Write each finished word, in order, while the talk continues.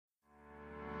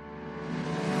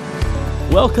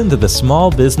Welcome to the Small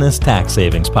Business Tax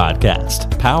Savings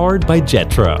Podcast, powered by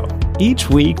Jetro. Each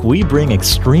week, we bring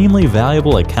extremely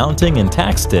valuable accounting and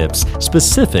tax tips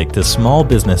specific to small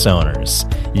business owners.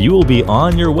 You will be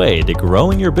on your way to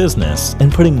growing your business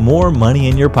and putting more money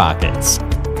in your pockets.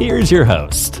 Here's your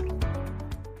host.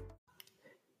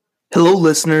 Hello,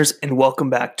 listeners, and welcome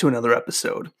back to another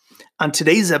episode. On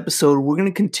today's episode, we're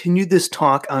going to continue this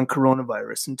talk on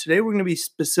coronavirus, and today we're going to be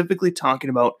specifically talking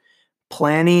about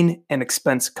planning and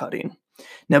expense cutting.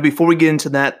 Now, before we get into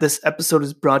that, this episode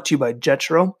is brought to you by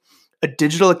Jetro, a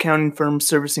digital accounting firm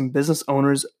servicing business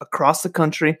owners across the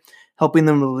country, helping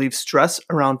them relieve stress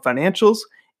around financials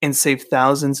and save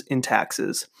thousands in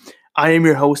taxes. I am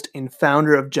your host and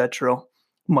founder of Jetro,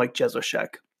 Mike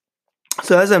Jezoshek.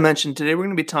 So as I mentioned, today we're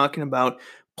going to be talking about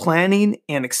planning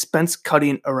and expense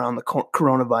cutting around the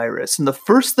coronavirus. And the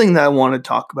first thing that I want to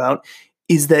talk about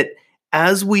is that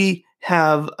as we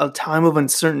have a time of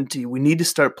uncertainty, we need to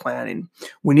start planning.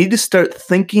 We need to start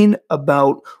thinking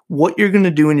about what you're going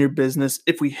to do in your business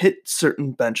if we hit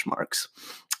certain benchmarks.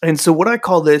 And so what I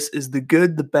call this is the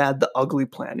good, the bad, the ugly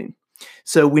planning.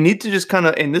 So we need to just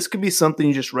and this could be something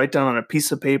you just write down on a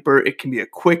piece of paper. It can be a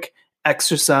quick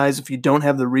exercise if you don't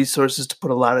have the resources to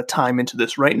put a lot of time into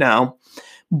this right now,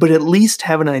 but at least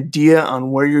have an idea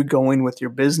on where you're going with your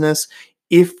business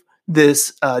if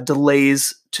this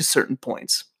delays to certain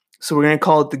points. So we're going to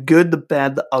call it the good, the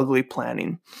bad, the ugly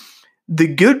planning. The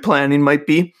good planning might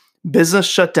be business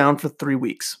shut down for 3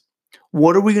 weeks.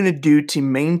 What are we going to do to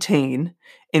maintain,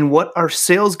 and what are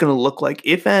sales going to look like,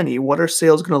 if any? What are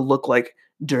sales going to look like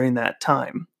during that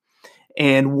time?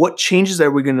 And what changes are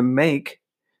we going to make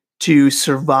to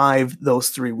survive those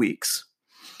 3 weeks?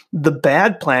 The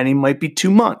bad planning might be 2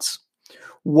 months.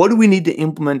 What do we need to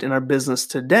implement in our business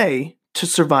today to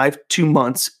survive 2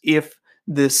 months if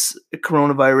this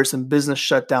coronavirus and business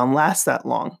shutdown lasts that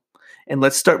long? And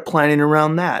let's start planning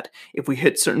around that. If we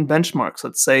hit certain benchmarks,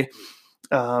 let's say,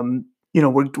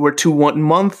 we're to 1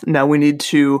 month. Now we need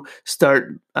to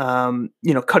start,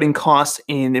 cutting costs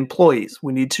in employees.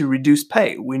 We need to reduce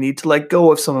pay. We need to let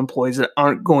go of some employees that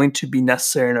aren't going to be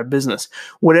necessary in our business.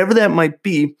 Whatever that might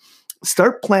be,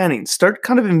 start planning. Start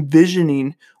kind of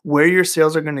envisioning where your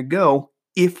sales are going to go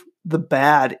if the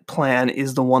bad plan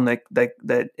is the one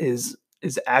that is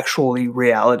actually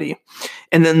reality.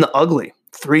 And then the ugly,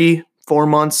 3-4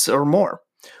 months or more.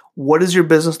 What does your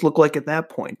business look like at that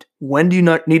point? When do you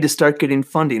not need to start getting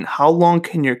funding? How long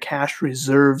can your cash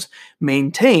reserves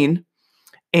maintain?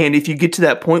 And if you get to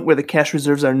that point where the cash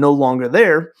reserves are no longer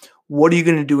there, what are you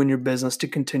going to do in your business to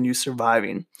continue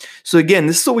surviving? So again,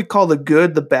 this is what we call the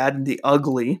good, the bad, and the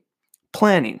ugly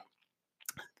planning.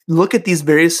 Look at these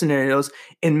various scenarios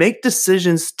and make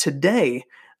decisions today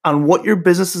on what your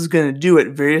business is going to do at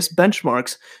various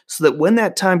benchmarks so that when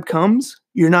that time comes,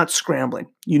 you're not scrambling.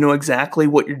 You know exactly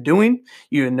what you're doing.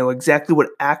 You know exactly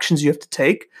what actions you have to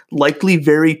take, likely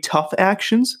very tough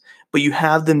actions, but you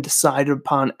have them decided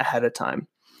upon ahead of time.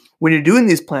 When you're doing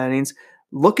these plannings,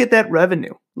 look at that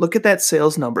revenue, look at that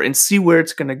sales number and see where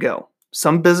it's going to go.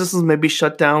 Some businesses may be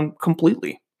shut down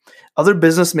completely. Other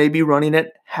business may be running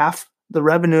at half the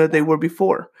revenue that they were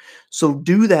before. So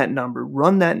do that number,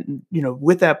 run that,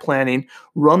 with that planning,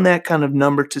 run that kind of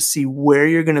number to see where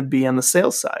you're going to be on the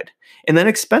sales side. And then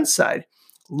expense side,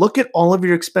 look at all of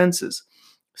your expenses.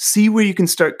 See where you can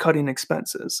start cutting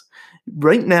expenses.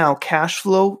 Right now, cash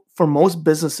flow for most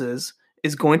businesses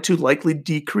is going to likely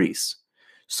decrease.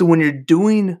 So when you're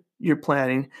doing your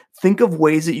planning, think of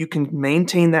ways that you can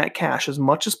maintain that cash as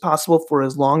much as possible for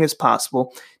as long as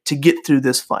possible to get through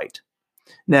this fight.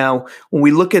 Now, when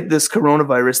we look at this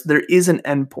coronavirus, there is an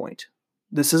endpoint.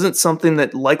 This isn't something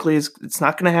that likely it's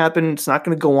not going to happen. It's not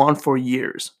going to go on for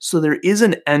years. So there is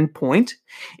an endpoint.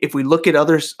 If we look at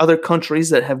other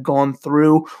countries that have gone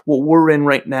through what we're in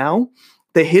right now,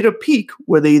 they hit a peak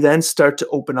where they then start to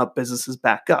open up businesses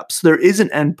back up. So there is an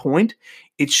endpoint.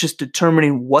 It's just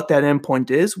determining what that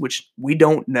endpoint is, which we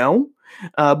don't know,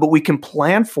 but we can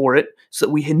plan for it so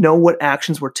that we know what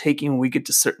actions we're taking when we get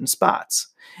to certain spots.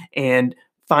 And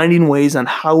finding ways on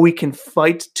how we can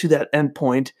fight to that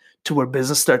endpoint to where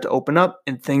business start to open up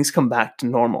and things come back to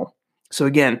normal. So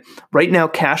again, right now,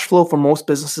 cash flow for most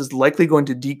businesses is likely going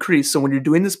to decrease. So when you're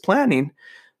doing this planning,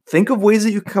 think of ways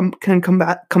that you can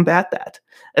combat that,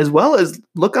 as well as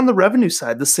look on the revenue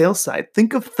side, the sales side.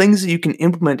 Think of things that you can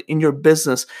implement in your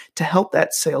business to help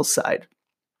that sales side.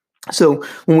 So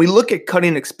when we look at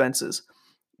cutting expenses,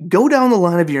 go down the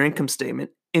line of your income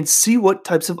statement and see what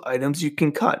types of items you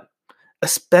can cut.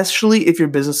 especially if your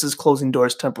business is closing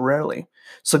doors temporarily.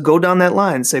 So go down that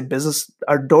line and say,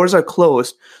 our doors are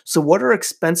closed. So what are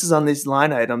expenses on these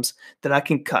line items that I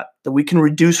can cut, that we can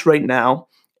reduce right now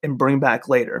and bring back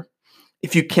later?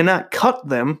 If you cannot cut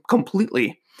them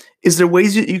completely, is there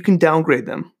ways that you can downgrade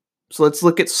them? So let's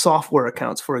look at software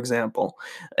accounts, for example.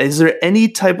 Is there any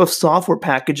type of software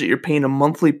package that you're paying a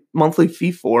monthly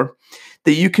fee for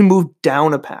that you can move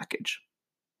down a package?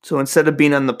 So instead of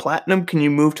being on the platinum, can you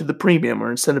move to the premium?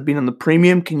 Or instead of being on the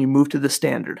premium, can you move to the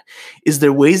standard? Is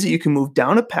there ways that you can move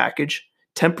down a package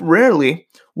temporarily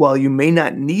while you may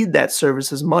not need that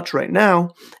service as much right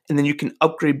now, and then you can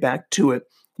upgrade back to it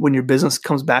when your business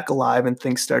comes back alive and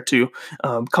things start to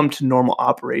come to normal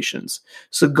operations?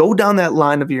 So go down that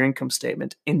line of your income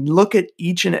statement and look at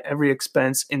each and every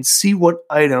expense and see what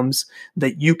items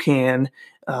that you can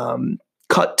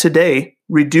cut today,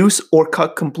 reduce, or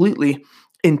cut completely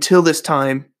until this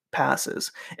time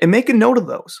passes. And make a note of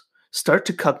those. Start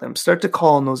to cut them. Start to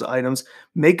call on those items.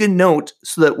 Make a note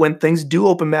so that when things do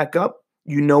open back up,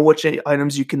 you know which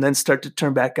items you can then start to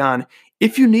turn back on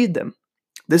if you need them.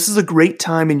 This is a great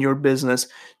time in your business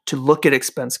to look at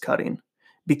expense cutting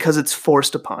because it's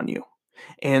forced upon you.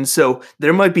 And so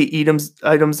there might be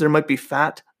items, there might be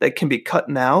fat that can be cut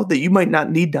now that you might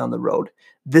not need down the road.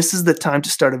 This is the time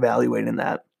to start evaluating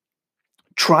that.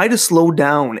 Try to slow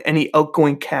down any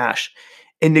outgoing cash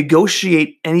and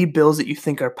negotiate any bills that you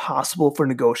think are possible for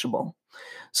negotiable.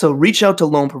 So reach out to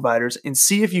loan providers and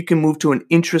see if you can move to an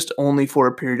interest only for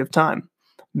a period of time.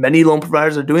 Many loan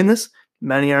providers are doing this,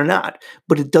 many are not,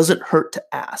 but it doesn't hurt to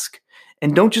ask.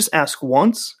 And don't just ask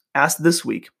once, ask this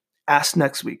week, ask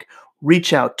next week.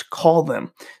 Reach out, call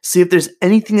them, see if there's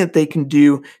anything that they can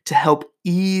do to help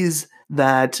ease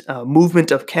that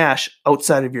movement of cash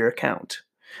outside of your account.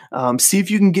 See if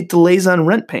you can get delays on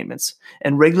rent payments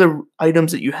and regular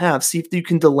items that you have. See if you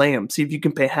can delay them. See if you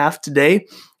can pay half today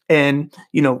and,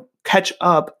 catch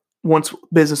up once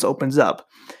business opens up.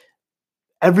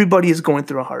 Everybody is going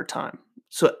through a hard time.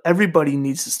 So everybody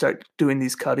needs to start doing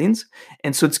these cuttings.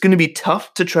 And so it's going to be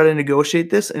tough to try to negotiate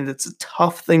this. And it's a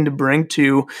tough thing to bring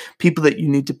to people that you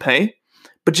need to pay.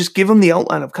 But just give them the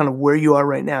outline of kind of where you are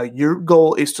right now. Your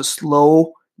goal is to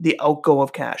slow the outgo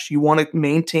of cash. You want to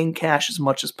maintain cash as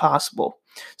much as possible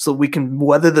so we can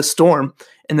weather the storm.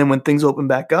 And then when things open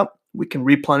back up, we can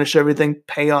replenish everything,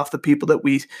 pay off the people that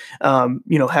we,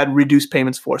 had reduced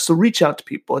payments for. So reach out to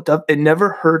people. It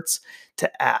never hurts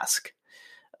to ask.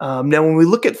 Now, when we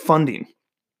look at funding,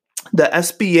 the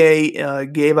SBA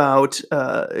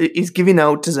is giving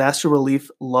out disaster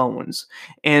relief loans,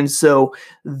 and so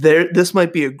this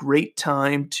might be a great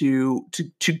time to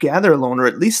gather a loan, or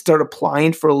at least start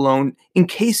applying for a loan in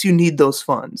case you need those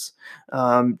funds.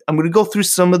 I'm going to go through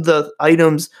some of the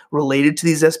items related to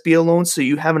these SBA loans, so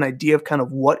you have an idea of kind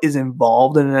of what is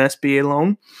involved in an SBA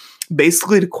loan.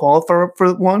 Basically, to qualify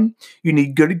for one, you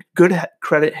need good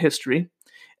credit history.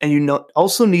 And you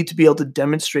also need to be able to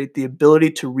demonstrate the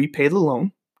ability to repay the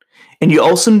loan. And you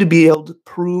also need to be able to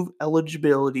prove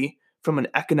eligibility from an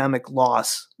economic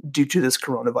loss due to this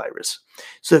coronavirus.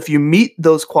 So if you meet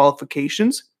those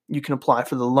qualifications, you can apply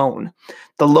for the loan.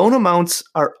 The loan amounts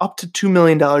are up to $2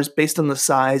 million based on the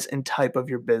size and type of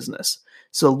your business.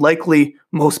 So likely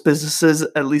most businesses,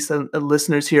 at least the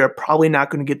listeners here, are probably not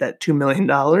going to get that $2 million.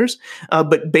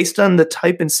 But based on the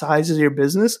type and size of your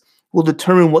business, will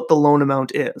determine what the loan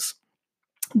amount is.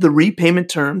 The repayment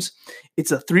terms,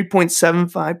 it's a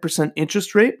 3.75%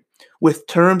 interest rate with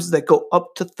terms that go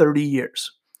up to 30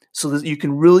 years. So that you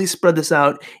can really spread this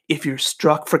out if you're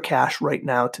struck for cash right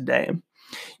now today.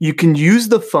 You can use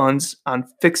the funds on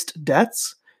fixed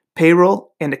debts,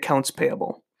 payroll, and accounts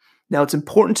payable. Now, it's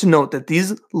important to note that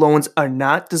these loans are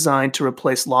not designed to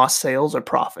replace lost sales or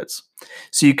profits.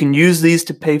 So you can use these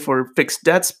to pay for fixed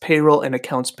debts, payroll, and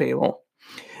accounts payable.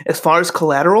 As far as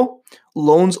collateral,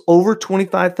 loans over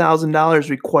 $25,000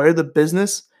 require the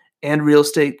business and real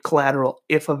estate collateral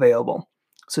if available.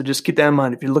 So just keep that in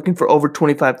mind. If you're looking for over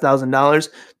 $25,000,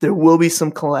 there will be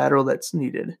some collateral that's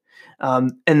needed.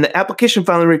 And the application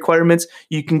filing requirements,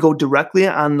 you can go directly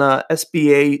on the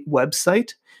SBA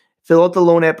website, fill out the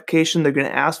loan application. They're going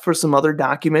to ask for some other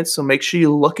documents. So make sure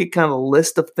you look at kind of a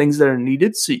list of things that are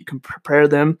needed so you can prepare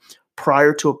them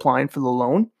prior to applying for the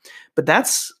loan. But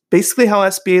that's basically how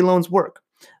SBA loans work.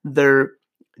 They're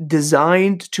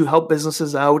designed to help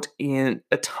businesses out in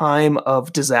a time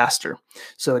of disaster.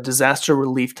 So a disaster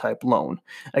relief type loan.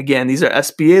 Again, these are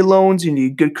SBA loans. You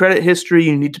need good credit history.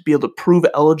 You need to be able to prove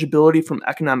eligibility from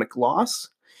economic loss.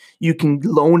 You can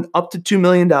loan up to $2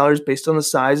 million based on the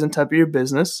size and type of your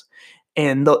business.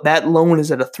 And that loan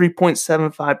is at a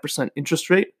 3.75% interest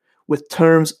rate with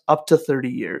terms up to 30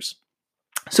 years.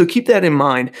 So keep that in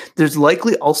mind. There's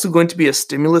likely also going to be a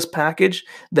stimulus package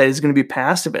that is going to be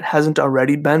passed if it hasn't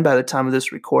already been by the time of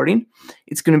this recording.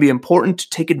 It's going to be important to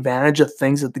take advantage of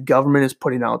things that the government is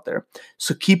putting out there.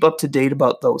 So keep up to date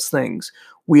about those things.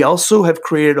 We also have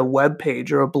created a web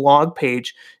page or a blog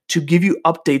page to give you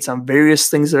updates on various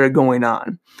things that are going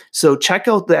on. So check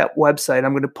out that website.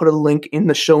 I'm going to put a link in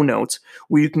the show notes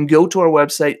where you can go to our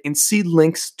website and see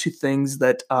links to things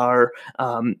that are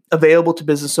available to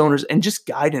business owners and just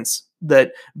guidance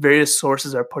that various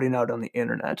sources are putting out on the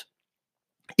internet.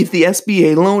 If the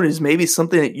SBA loan is maybe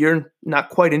something that you're not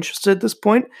quite interested at this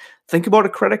point, think about a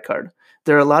credit card.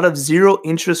 There are a lot of zero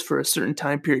interest for a certain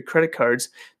time period credit cards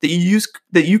that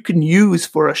you can use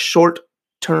for a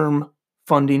short-term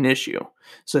funding issue.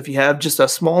 So if you have just a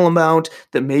small amount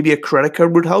that maybe a credit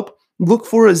card would help, look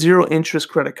for a zero interest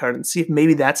credit card and see if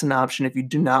maybe that's an option if you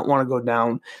do not want to go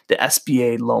down the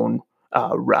SBA loan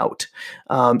route.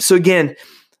 So again,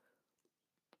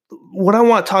 what I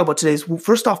want to talk about today is,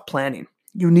 first off, planning.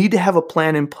 You need to have a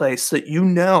plan in place so that you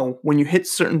know when you hit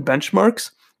certain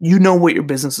benchmarks, you know what your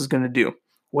business is going to do.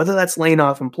 Whether that's laying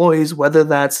off employees, whether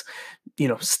that's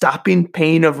stopping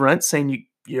paying of rent, saying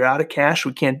you're out of cash,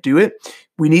 we can't do it.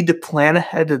 We need to plan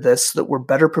ahead of this so that we're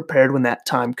better prepared when that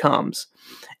time comes.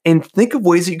 And think of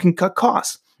ways that you can cut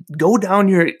costs. Go down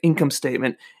your income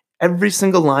statement, every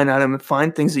single line item, and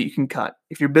find things that you can cut.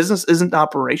 If your business isn't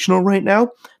operational right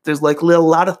now, there's likely a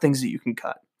lot of things that you can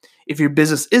cut. If your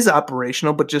business is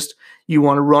operational, but just you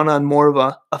want to run on more of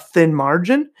a thin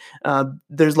margin,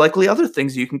 there's likely other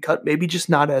things you can cut, maybe just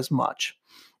not as much.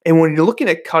 And when you're looking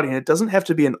at cutting, it doesn't have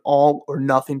to be an all or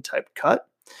nothing type cut.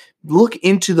 Look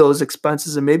into those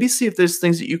expenses and maybe see if there's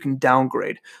things that you can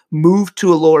downgrade, move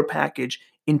to a lower package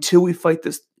until we fight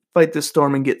this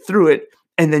storm and get through it,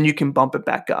 and then you can bump it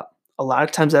back up. A lot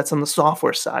of times that's on the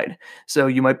software side. So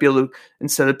you might be able to,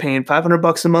 instead of paying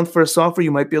 $500 a month for a software, you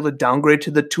might be able to downgrade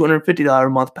to the $250 a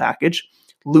month package,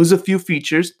 lose a few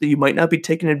features that you might not be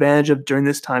taking advantage of during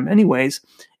this time anyways,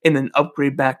 and then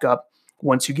upgrade back up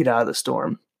once you get out of the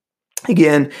storm.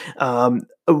 Again,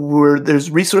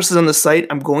 there's resources on the site.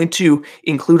 I'm going to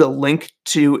include a link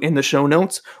in the show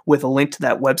notes with a link to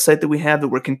that website that we have that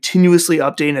we're continuously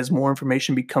updating as more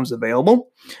information becomes available.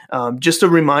 Just a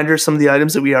reminder, some of the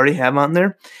items that we already have on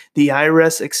there. The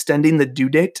IRS extending the due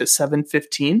date to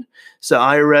 7/15. So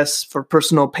IRS for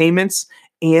personal payments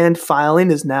and filing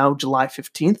is now July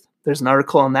 15th. There's an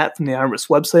article on that from the IRS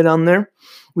website on there.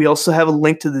 We also have a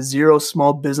link to the Zero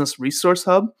Small Business Resource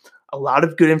Hub. A lot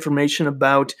of good information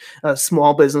about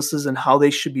small businesses and how they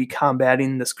should be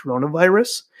combating this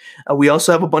coronavirus. We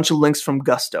also have a bunch of links from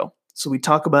Gusto. So we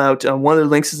talk about, one of the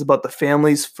links is about the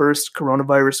Families First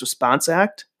Coronavirus Response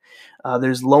Act.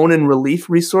 There's loan and relief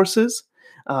resources,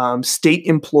 state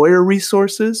employer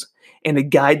resources, and a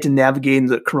guide to navigating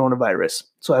the coronavirus.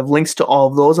 So I have links to all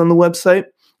of those on the website.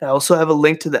 I also have a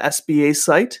link to the SBA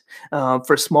site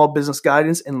for small business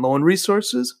guidance and loan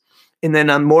resources. And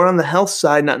then on the health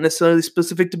side, not necessarily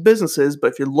specific to businesses,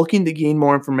 but if you're looking to gain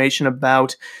more information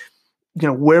about,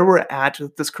 where we're at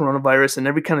with this coronavirus and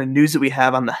every kind of news that we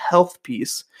have on the health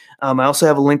piece, I also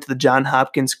have a link to the Johns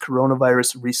Hopkins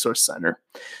Coronavirus Resource Center.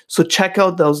 So check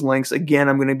out those links. Again,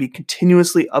 I'm going to be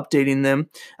continuously updating them.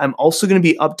 I'm also going to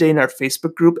be updating our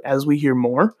Facebook group as we hear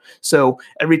more. So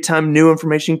every time new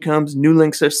information comes, new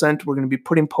links are sent, we're going to be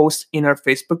putting posts in our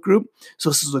Facebook group. So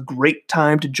this is a great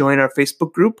time to join our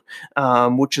Facebook group,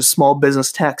 which is Small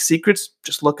Business Tax Secrets.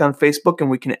 Just look on Facebook and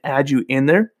we can add you in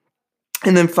there.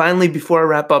 And then finally, before I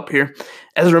wrap up here,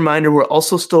 as a reminder, we're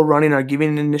also still running our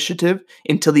giving initiative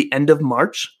until the end of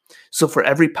March. So for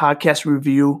every podcast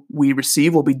review we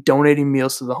receive, we'll be donating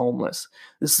meals to the homeless.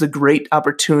 This is a great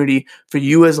opportunity for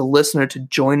you as a listener to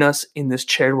join us in this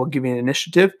charitable giving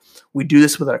initiative. We do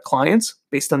this with our clients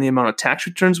based on the amount of tax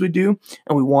returns we do,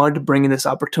 and we wanted to bring in this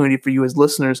opportunity for you as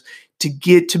listeners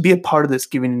to be a part of this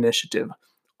giving initiative.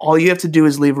 All you have to do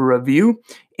is leave a review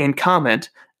and comment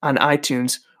on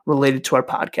iTunes related to our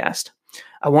podcast.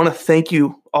 I want to thank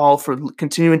you all for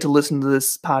continuing to listen to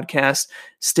this podcast.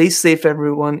 Stay safe,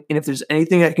 everyone. And if there's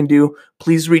anything I can do,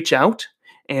 please reach out.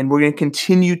 And we're going to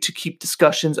continue to keep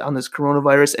discussions on this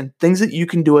coronavirus and things that you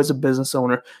can do as a business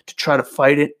owner to try to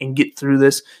fight it and get through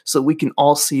this so that we can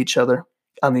all see each other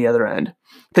on the other end.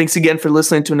 Thanks again for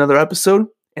listening to another episode,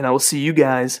 and I will see you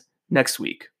guys next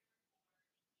week.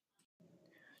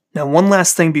 Now, one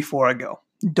last thing before I go.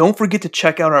 Don't forget to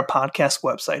check out our podcast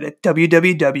website at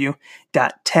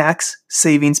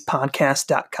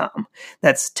www.taxsavingspodcast.com.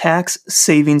 That's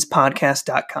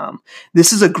taxsavingspodcast.com.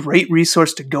 This is a great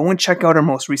resource to go and check out our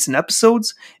most recent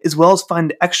episodes, as well as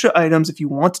find extra items if you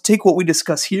want to take what we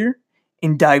discuss here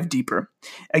and dive deeper.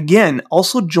 Again,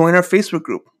 also join our Facebook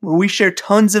group where we share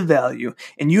tons of value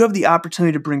and you have the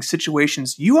opportunity to bring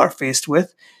situations you are faced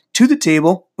with to the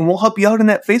table, and we'll help you out in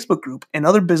that Facebook group, and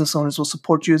other business owners will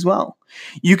support you as well.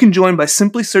 You can join by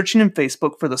simply searching in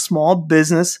Facebook for the Small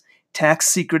Business Tax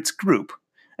Secrets group.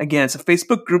 Again, it's a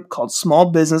Facebook group called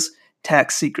Small Business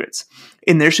Tax Secrets,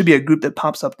 and there should be a group that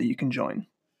pops up that you can join.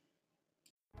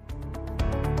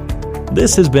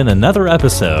 This has been another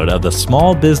episode of the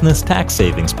Small Business Tax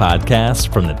Savings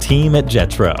Podcast from the team at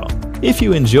Jetro. If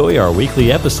you enjoy our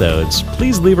weekly episodes,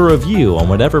 please leave a review on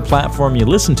whatever platform you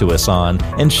listen to us on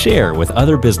and share with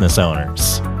other business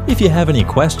owners. If you have any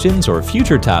questions or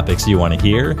future topics you want to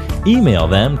hear, email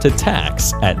them to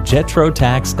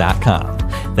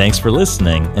tax@jetrotax.com. Thanks for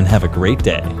listening and have a great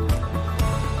day.